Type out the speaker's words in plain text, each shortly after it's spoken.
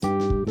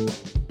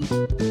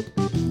Often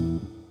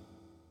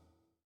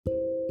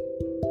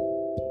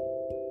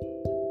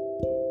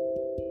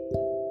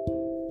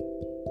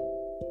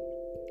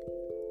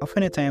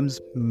at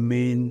times,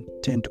 men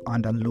tend to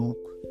underlook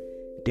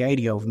the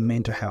idea of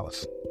mental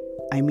health.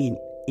 I mean,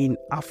 in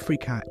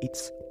Africa,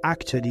 it's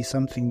actually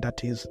something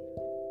that is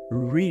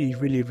really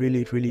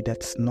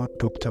that's not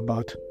talked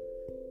about.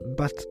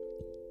 But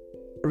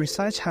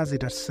research has it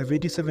that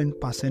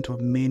 77%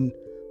 of men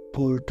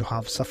polled to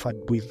have suffered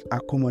with a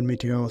common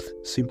mental health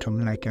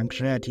symptom like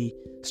anxiety,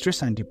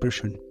 stress, and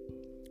depression.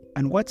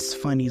 And what's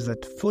funny is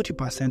that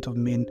 40% of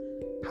men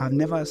have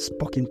never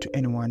spoken to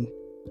anyone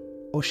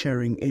or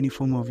sharing any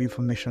form of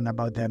information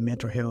about their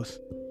mental health.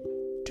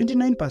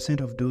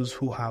 29% of those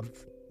who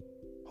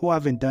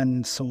haven't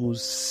done so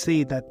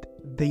say that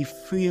they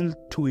feel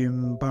too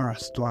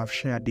embarrassed to have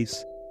shared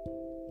this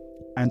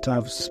and to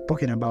have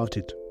spoken about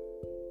it.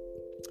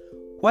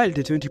 While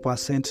the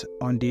 20%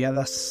 on the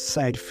other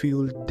side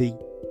feel they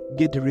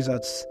get the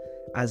results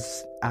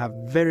as a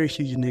very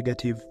huge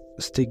negative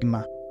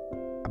stigma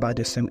about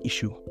the same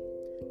issue.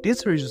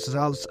 These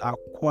results are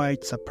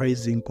quite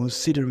surprising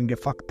considering the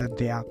fact that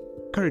they are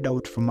carried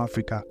out from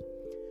Africa.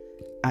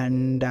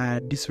 And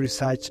this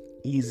research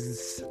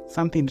is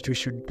something that we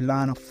should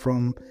learn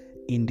from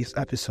in this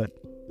episode.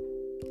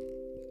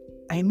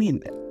 I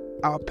mean,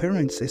 our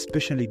parents,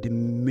 especially the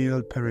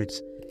male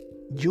parents,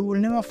 you will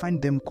never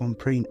find them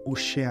complain or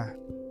share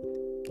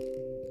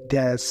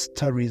their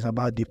stories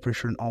about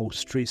depression or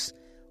stress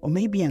or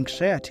maybe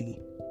anxiety.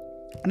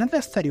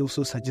 Another study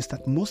also suggests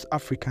that most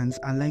Africans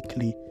are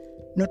likely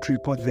not to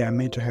report their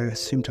mental health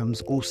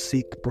symptoms or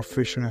seek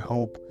professional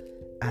help,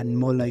 and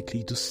more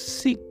likely to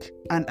seek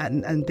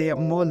and they are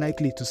more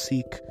likely to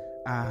seek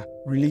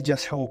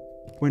religious help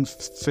when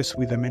faced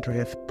with a mental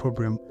health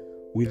problem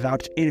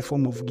without any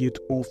form of guilt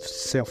or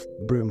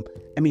self-blame.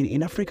 I mean,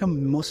 in Africa,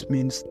 most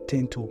men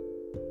tend to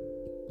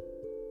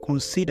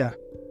consider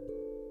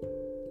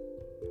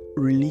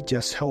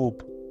religious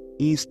help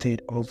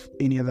instead of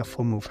any other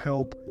form of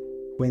help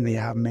when they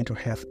have mental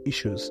health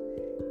issues.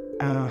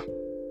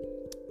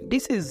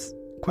 This is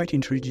quite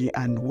intriguing,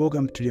 and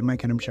welcome to the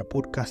Mike and Misha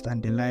podcast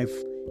and the life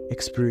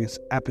experience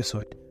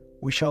episode.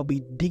 We shall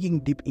be digging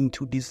deep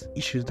into these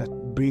issues that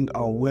bring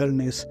our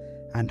wellness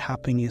and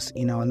happiness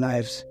in our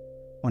lives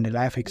on the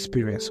life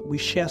experience. We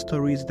share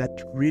stories that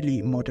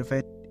really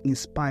motivate,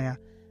 inspire,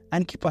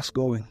 and keep us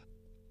going.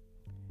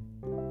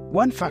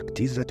 One fact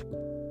is that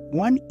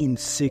 1 in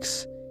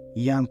 6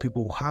 young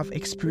people have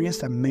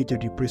experienced a major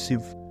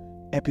depressive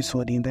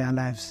episode in their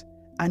lives.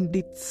 And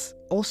it's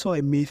also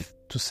a myth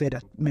to say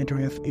that mental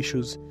health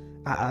issues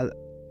are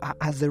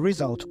as a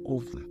result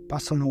of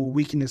personal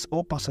weakness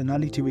or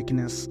personality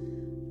weakness,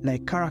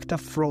 like character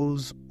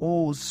flaws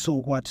or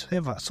so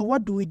whatever. So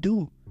what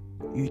do?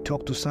 You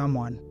talk to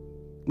someone.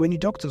 When you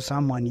talk to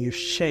someone, you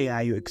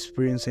share your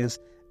experiences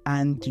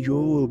and you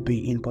will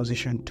be in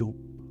position to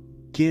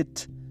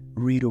get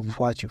rid of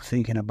what you're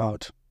thinking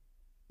about.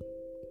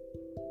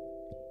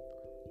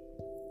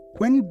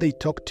 When they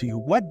talk to you,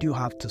 what do you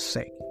have to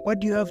say? What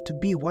do you have to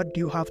be? What do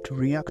you have to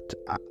react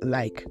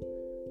like?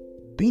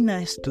 Be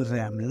nice to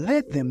them.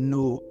 Let them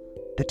know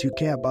that you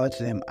care about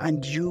them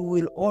and you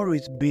will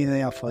always be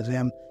there for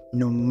them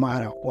no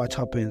matter what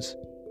happens.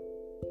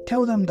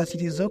 Tell them that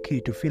it is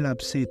okay to feel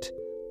upset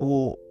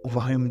or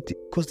overwhelmed,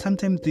 because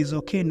sometimes it's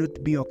okay not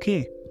to be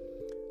okay.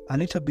 A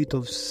little bit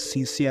of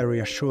sincere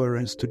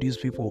reassurance to these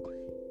people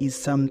is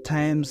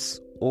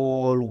sometimes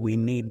all we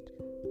need.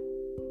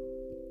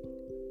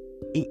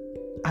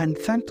 And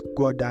thank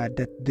God that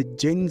the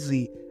Gen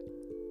Z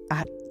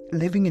are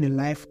living in a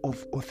life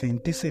of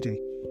authenticity.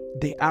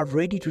 They are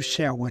ready to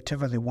share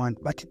whatever they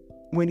want. But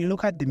when you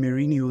look at the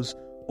millennials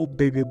or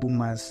baby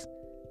boomers,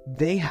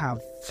 they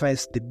have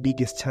faced the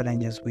biggest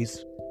challenges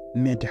with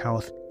mental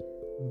health.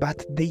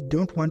 But they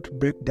don't want to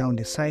break down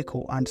the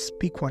cycle and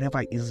speak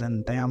whatever is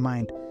in their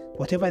mind.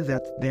 Whatever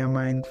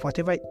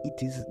whatever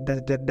it is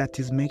that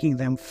is making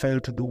them fail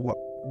to do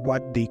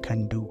what they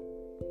can do.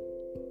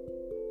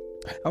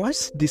 I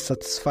watched this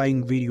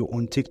satisfying video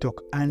on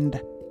TikTok and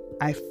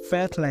I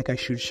felt like I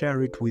should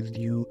share it with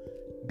you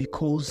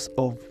because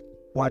of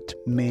what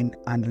men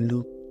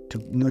underlook to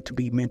not to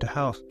be mental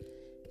health.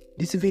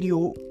 This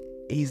video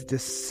is the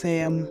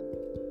same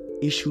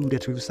issue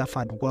that we've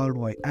suffered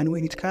worldwide, and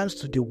when it comes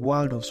to the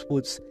world of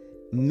sports,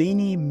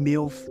 many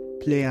male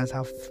players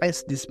have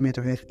faced this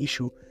mental health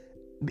issue,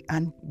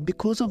 and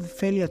because of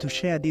failure to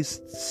share this,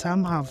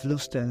 some have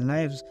lost their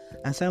lives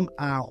and some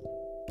are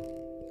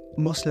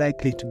most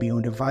likely to be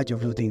on the verge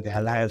of losing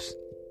their lives.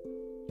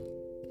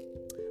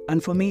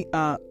 And for me,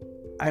 I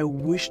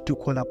wish to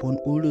call upon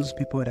all those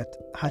people that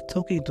are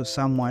talking to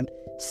someone,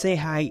 say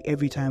hi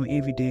every time,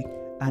 every day,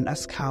 and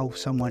ask how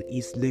someone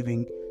is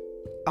living.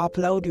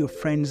 Applaud your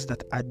friends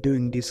that are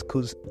doing this,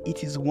 because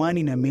it is 1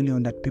 in a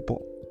million that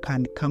people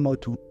can come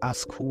out to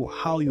ask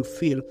how you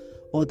feel,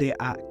 or they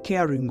are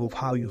caring of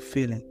how you're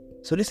feeling.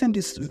 So listen to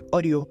this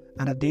audio,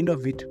 and at the end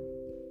of it,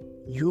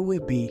 you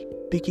will be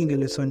picking a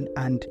lesson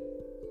and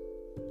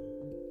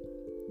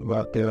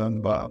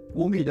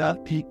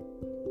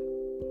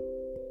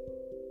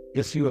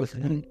Yes, you was.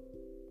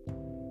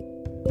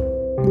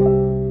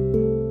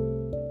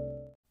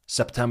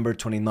 September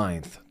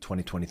 29th,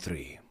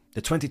 2023.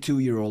 The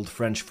 22-year-old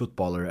French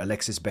footballer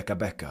Alexis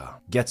Beka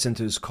gets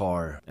into his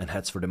car and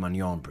heads for the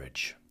Magnon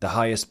Bridge, the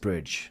highest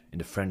bridge in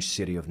the French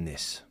city of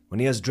Nice. When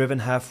he has driven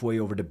halfway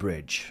over the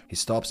bridge, he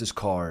stops his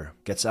car,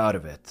 gets out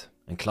of it,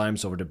 and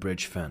climbs over the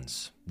bridge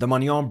fence. The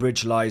Magnon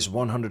Bridge lies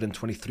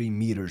 123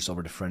 meters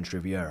over the French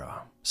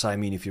Riviera. So I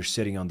mean, if you're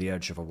sitting on the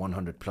edge of a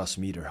 100+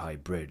 meter high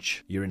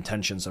bridge, your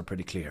intentions are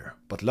pretty clear.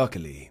 But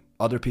luckily,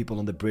 other people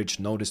on the bridge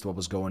noticed what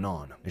was going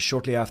on, and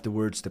shortly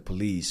afterwards the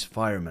police,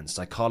 firemen,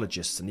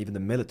 psychologists and even the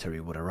military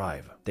would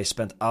arrive. They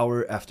spent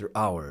hour after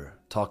hour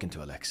talking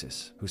to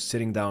Alexis, who's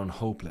sitting down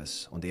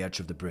hopeless on the edge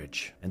of the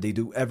bridge, and they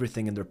do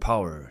everything in their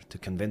power to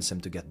convince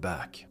him to get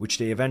back, which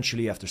they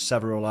eventually, after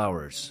several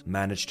hours,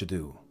 managed to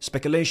do.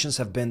 Speculations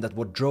have been that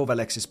what drove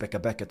Alexis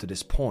Beka to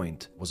this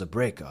point was a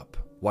breakup,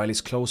 while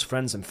his close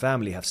friends and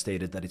family have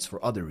stated that it's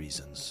for other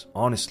reasons.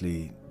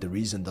 Honestly, the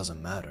reason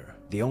doesn't matter.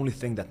 The only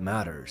thing that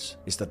matters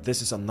is that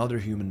this is another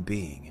human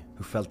being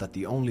who felt that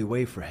the only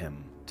way for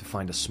him to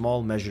find a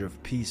small measure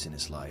of peace in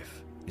his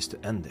life is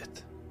to end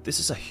it. This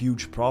is a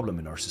huge problem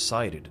in our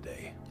society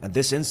today, and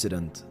this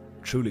incident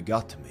truly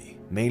got to me,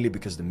 mainly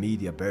because the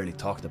media barely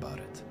talked about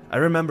it. I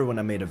remember when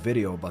I made a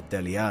video about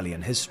Dele Alli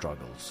and his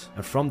struggles,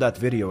 and from that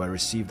video I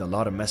received a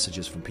lot of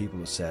messages from people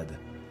who said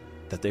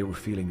that they were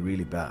feeling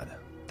really bad,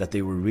 that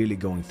they were really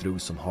going through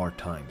some hard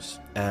times,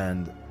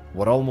 and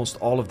what almost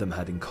all of them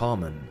had in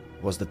common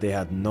was that they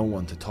had no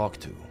one to talk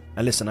to.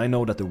 And listen, I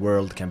know that the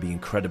world can be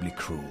incredibly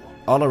cruel.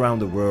 All around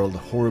the world,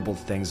 horrible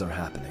things are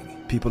happening.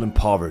 People in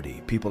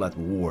poverty, people at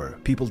war,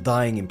 people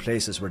dying in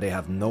places where they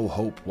have no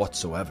hope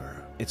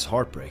whatsoever. It's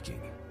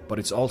heartbreaking, but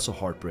it's also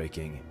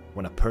heartbreaking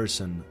when a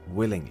person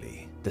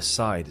willingly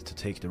decide to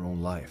take their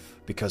own life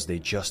because they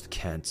just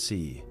can't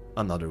see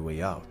another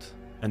way out.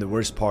 And the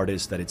worst part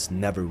is that it's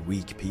never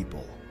weak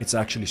people. It's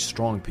actually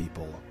strong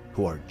people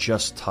who are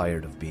just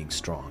tired of being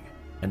strong.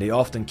 And they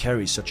often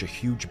carry such a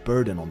huge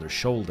burden on their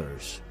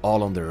shoulders,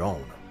 all on their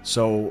own.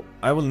 So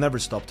I will never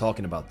stop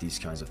talking about these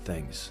kinds of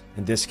things.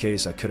 In this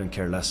case, I couldn't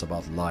care less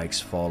about likes,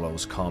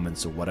 follows,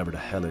 comments, or whatever the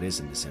hell it is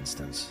in this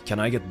instance. Can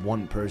I get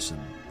one person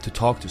to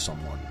talk to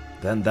someone?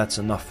 Then that's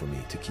enough for me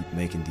to keep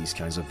making these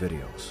kinds of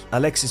videos.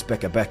 Alexis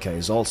Beka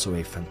is also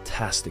a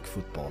fantastic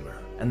footballer.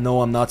 And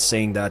no, I'm not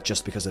saying that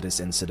just because of this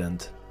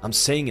incident. I'm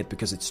saying it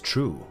because it's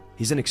true.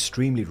 He's an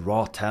extremely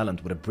raw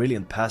talent with a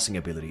brilliant passing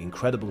ability,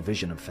 incredible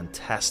vision and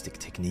fantastic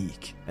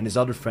technique. And his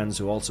other friends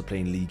who also play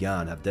in Ligue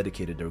 1 have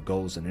dedicated their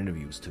goals and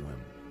interviews to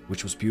him,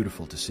 which was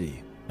beautiful to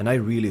see. And I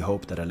really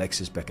hope that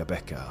Alexis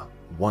Beka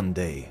one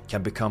day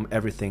can become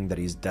everything that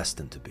he is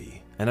destined to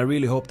be. And I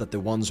really hope that the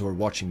ones who are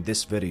watching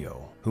this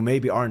video, who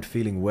maybe aren't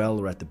feeling well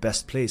or at the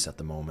best place at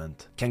the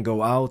moment, can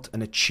go out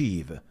and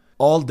achieve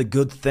all the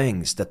good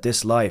things that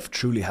this life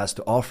truly has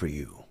to offer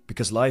you.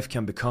 Because life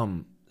can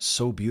become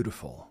so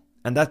beautiful.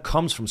 And that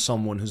comes from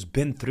someone who's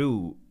been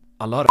through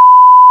a lot of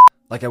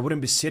Like, I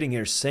wouldn't be sitting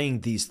here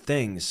saying these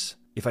things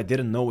if I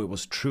didn't know it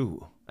was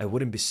true. I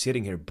wouldn't be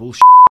sitting here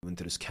bullshit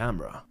into this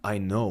camera. I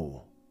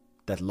know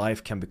that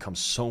life can become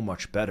so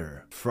much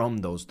better from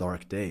those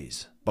dark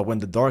days. But when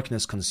the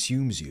darkness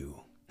consumes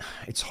you,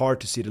 it's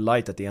hard to see the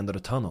light at the end of the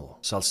tunnel.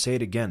 So I'll say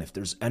it again, if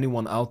there's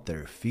anyone out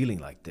there feeling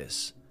like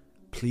this,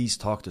 please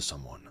talk to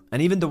someone.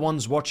 And even the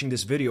ones watching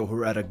this video who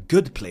are at a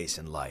good place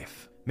in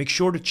life, make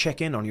sure to check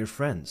in on your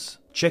friends.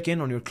 Check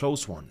in on your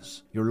close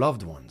ones, your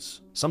loved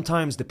ones.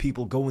 Sometimes the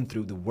people going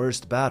through the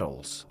worst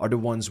battles are the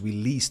ones we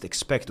least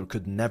expect or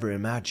could never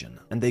imagine.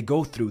 And they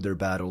go through their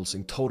battles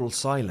in total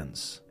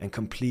silence and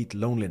complete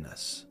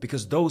loneliness.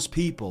 Because those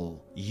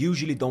people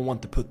usually don't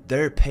want to put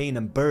their pain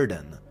and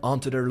burden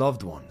onto their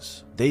loved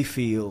ones. They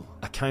feel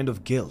a kind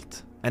of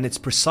guilt. And it's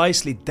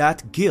precisely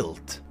that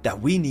guilt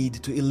that we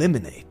need to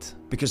eliminate.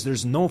 Because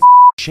there's no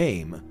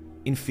shame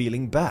in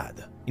feeling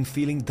bad, in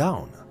feeling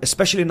down.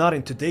 Especially not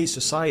in today's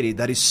society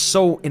that is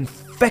so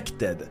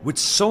infected with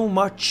so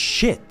much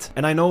shit.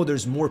 And I know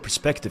there's more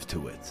perspective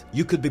to it.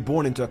 You could be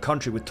born into a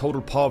country with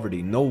total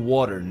poverty, no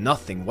water,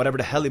 nothing, whatever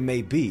the hell it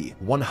may be.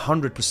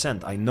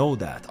 100%, I know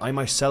that. I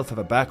myself have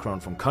a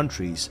background from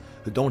countries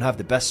who don't have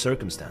the best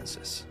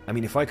circumstances. I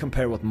mean, if I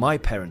compare what my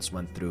parents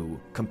went through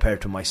compared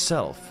to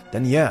myself,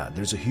 then yeah,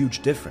 there's a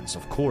huge difference,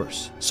 of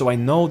course. So I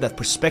know that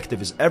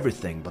perspective is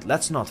everything, but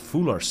let's not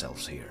fool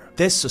ourselves here.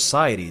 This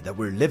society that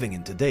we're living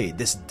in today,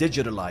 this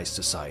digitalized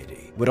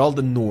society, with all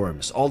the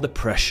norms, all the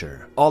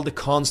pressure, all the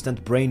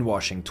constant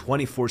brainwashing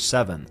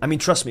 24/7. I mean,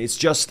 trust me, it's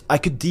just, I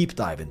could deep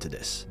dive into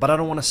this, but I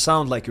don't want to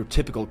sound like your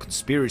typical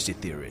conspiracy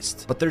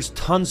theorist. But there's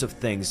tons of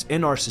things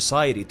in our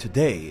society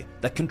today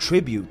that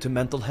contribute to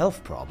mental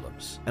health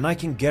problems. And I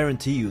can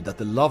guarantee you that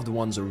the loved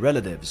ones or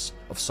relatives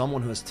of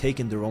someone who has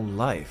taken their own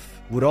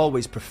life would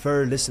always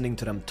prefer listening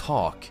to them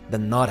talk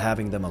than not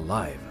having them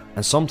alive.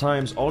 And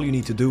sometimes all you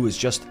need to do is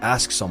just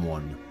ask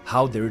someone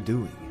how they're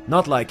doing.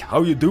 Not like,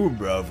 how you doing,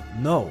 bruv?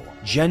 No,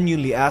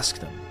 genuinely ask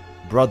them,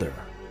 brother,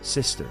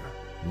 sister,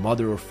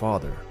 mother or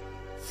father,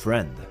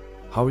 friend,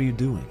 how are you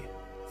doing?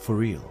 For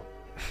real.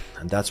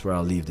 And that's where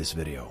I'll leave this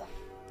video.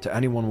 To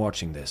anyone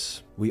watching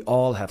this, we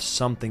all have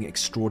something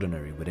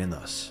extraordinary within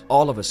us.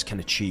 All of us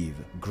can achieve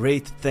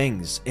great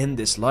things in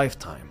this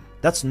lifetime.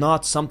 That's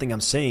not something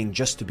I'm saying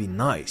just to be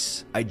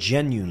nice. I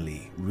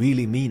genuinely,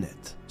 really mean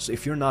it. So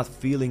if you're not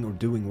feeling or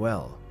doing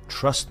well,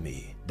 trust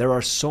me, there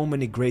are so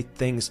many great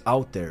things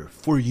out there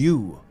for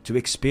you to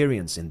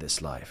experience in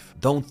this life.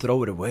 Don't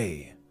throw it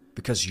away,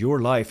 because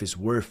your life is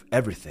worth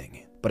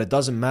everything. But it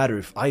doesn't matter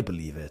if I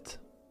believe it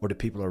or the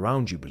people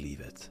around you believe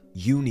it.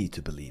 You need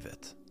to believe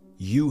it.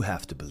 You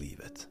have to believe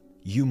it.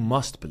 You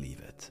must believe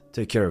it.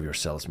 Take care of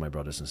yourselves, my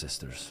brothers and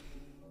sisters.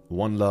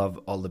 One love,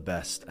 all the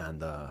best,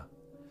 and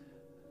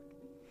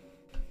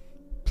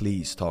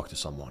please talk to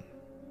someone.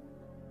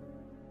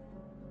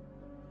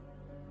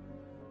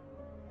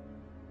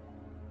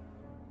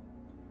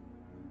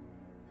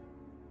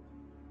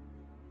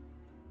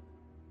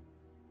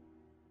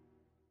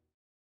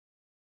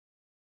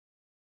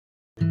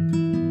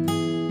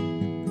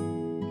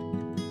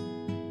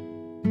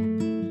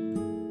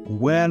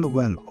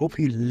 Well, hope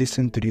you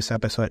listened to this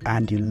episode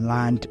and you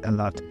learned a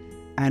lot.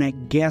 And I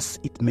guess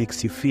it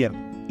makes you feel.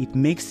 It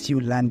makes you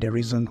learn the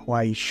reason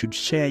why you should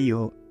share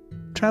your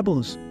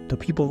troubles to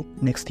people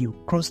next to you,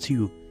 close to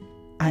you.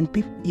 And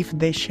if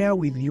they share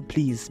with you,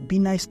 please be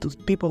nice to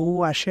people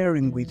who are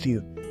sharing with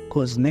you.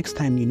 Because next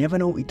time you never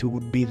know, it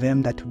would be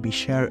them that will be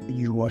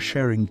you are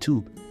sharing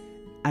too.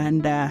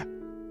 And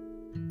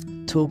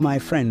to my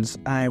friends,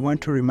 I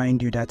want to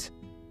remind you that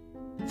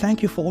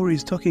thank you for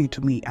always talking to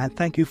me, and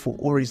thank you for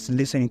always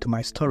listening to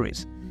my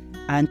stories.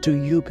 And to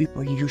you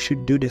people, you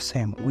should do the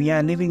same. We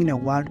are living in a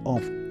world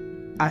of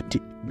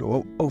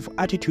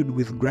attitude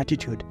with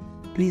gratitude.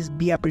 Please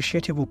be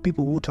appreciative of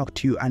people who talk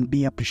to you, and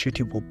be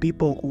appreciative of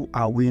people who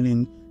are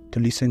willing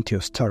to listen to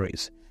your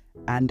stories.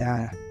 And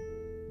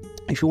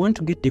if you want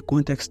to get the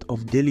context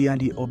of Dele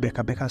Alli or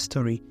Becca Becca's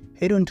story,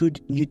 head on to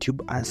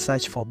YouTube and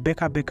search for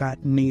Becca Becca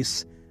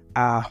Nis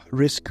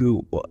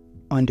Rescue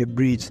on the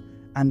Bridge.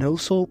 And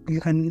also, you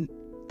can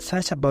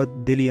search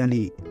about Dele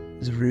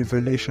Alli's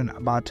revelation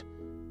about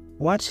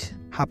what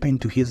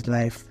happened to his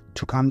life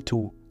to come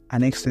to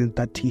an extent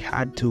that he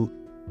had to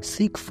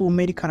seek for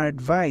medical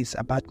advice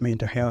about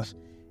mental health.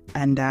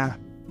 And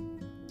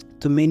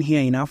to men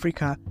here in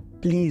Africa,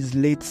 please,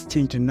 let's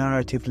change the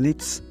narrative.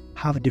 Let's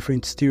have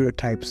different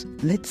stereotypes.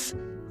 Let's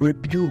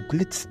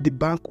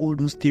debunk all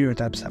those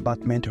stereotypes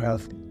about mental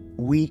health.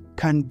 We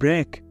can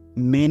break.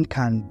 Men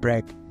can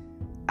break.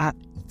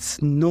 It's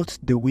not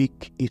the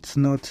weak, it's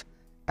not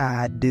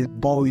the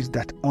boys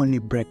that only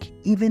break.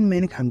 Even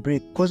men can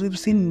break, because we've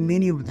seen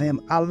many of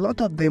them, a lot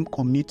of them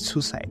commit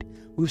suicide.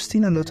 We've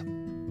seen a lot of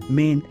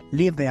men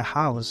leave their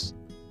house.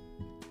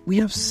 We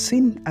have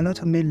seen a lot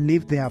of men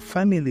leave their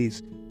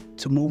families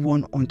to move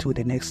on to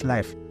the next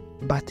life.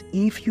 But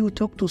if you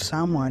talk to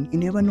someone, you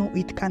never know,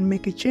 it can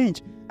make a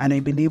change. And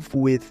I believe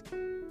with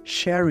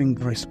sharing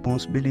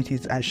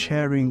responsibilities and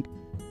sharing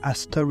our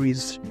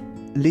stories,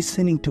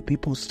 listening to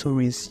people's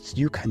stories,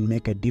 you can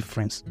make a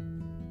difference.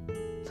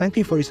 Thank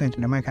you for listening to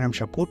the Mike and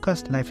Amsha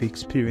podcast, Life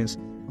Experience.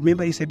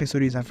 Remember, this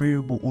episode is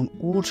available on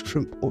all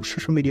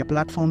social media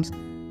platforms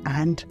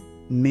and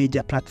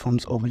major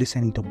platforms of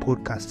listening to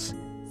podcasts.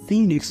 See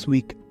you next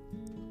week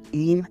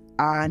in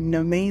an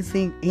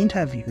amazing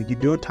interview. You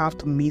don't have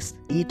to miss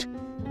it.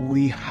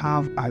 We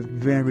have a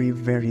very,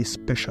 very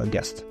special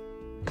guest.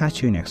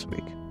 Catch you next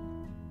week.